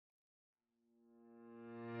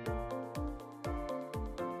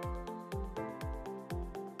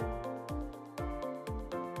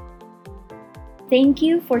Thank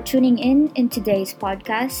you for tuning in today's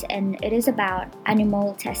podcast, and it is about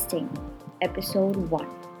animal testing, episode 1.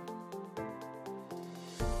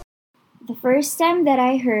 The first time that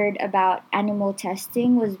I heard about animal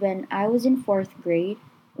testing was when I was in 4th grade,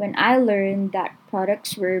 when I learned that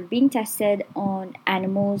products were being tested on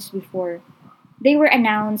animals before they were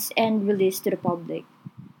announced and released to the public.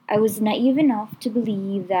 I was naive enough to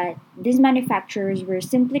believe that these manufacturers were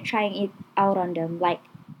simply trying it out on them, like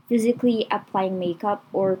physically applying makeup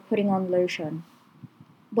or putting on lotion.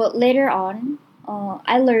 But later on,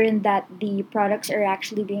 I learned that the products are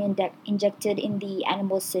actually being injected in the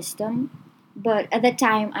animal system. But at the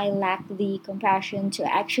time, I lacked the compassion to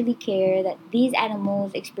actually care that these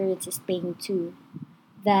animals experiences pain too,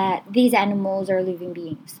 that these animals are living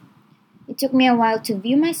beings. It took me a while to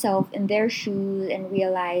view myself in their shoes and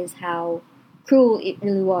realize how cruel it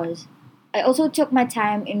really was. I also took my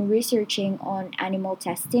time in researching on animal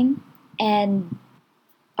testing, and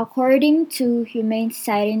according to Humane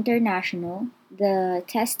Society International, the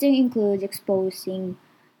testing includes exposing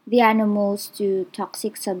the animals to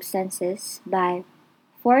toxic substances by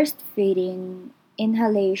forced feeding,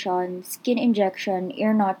 inhalation, skin injection,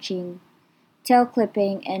 ear notching, tail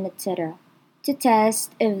clipping, and etc. to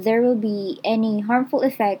test if there will be any harmful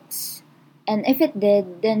effects, and if it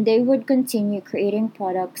did, then they would continue creating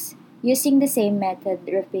products using the same method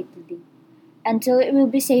repeatedly until it will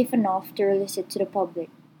be safe enough to release it to the public.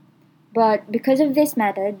 But because of this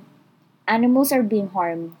method, animals are being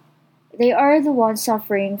harmed. They are the ones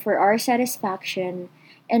suffering for our satisfaction,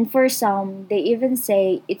 and for some, they even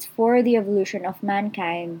say it's for the evolution of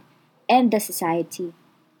mankind and the society.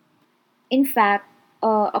 In fact,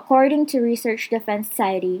 according to Research Defense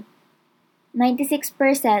Society,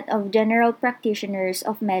 96% of general practitioners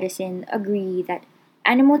of medicine agree that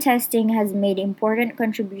animal testing has made important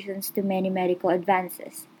contributions to many medical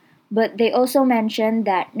advances. But they also mentioned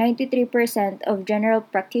that 93% of general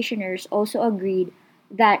practitioners also agreed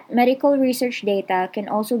that medical research data can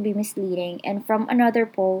also be misleading, and from another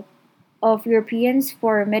poll of Europeans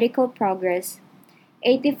for Medical Progress,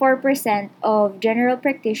 84% of general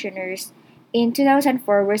practitioners in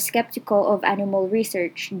 2004 were skeptical of animal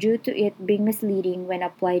research due to it being misleading when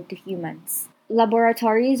applied to humans.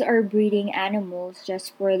 Laboratories are breeding animals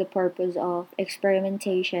just for the purpose of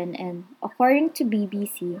experimentation, and according to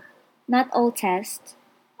BBC, not all tests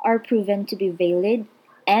are proven to be valid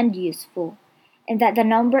and useful, and that the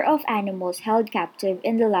number of animals held captive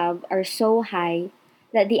in the lab are so high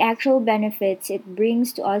that the actual benefits it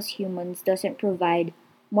brings to us humans doesn't provide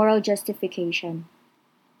moral justification.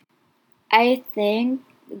 I think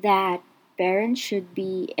that parents should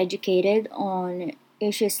be educated on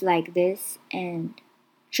issues like this, and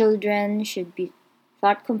children should be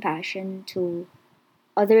taught compassion to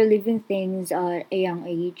other living things at a young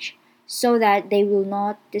age so that they will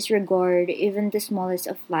not disregard even the smallest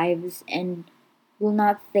of lives and will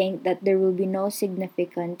not think that there will be no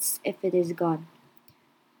significance if it is gone.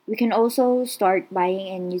 We can also start buying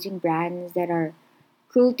and using brands that are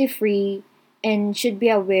cruelty free and should be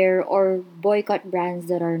aware or boycott brands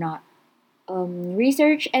that are not.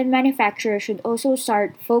 Research and manufacturers should also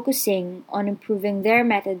start focusing on improving their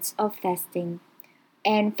methods of testing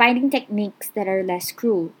and finding techniques that are less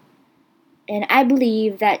cruel. And I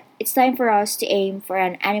believe that it's time for us to aim for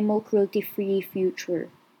an animal cruelty free future.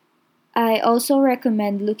 I also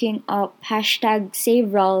recommend looking up hashtag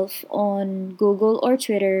Save Ralph on Google or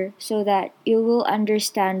Twitter so that you will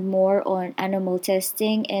understand more on animal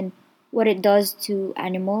testing and what it does to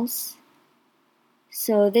animals.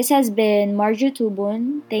 So this has been Marju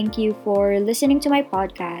Tubon. Thank you for listening to my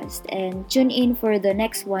podcast and tune in for the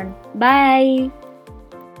next one. Bye!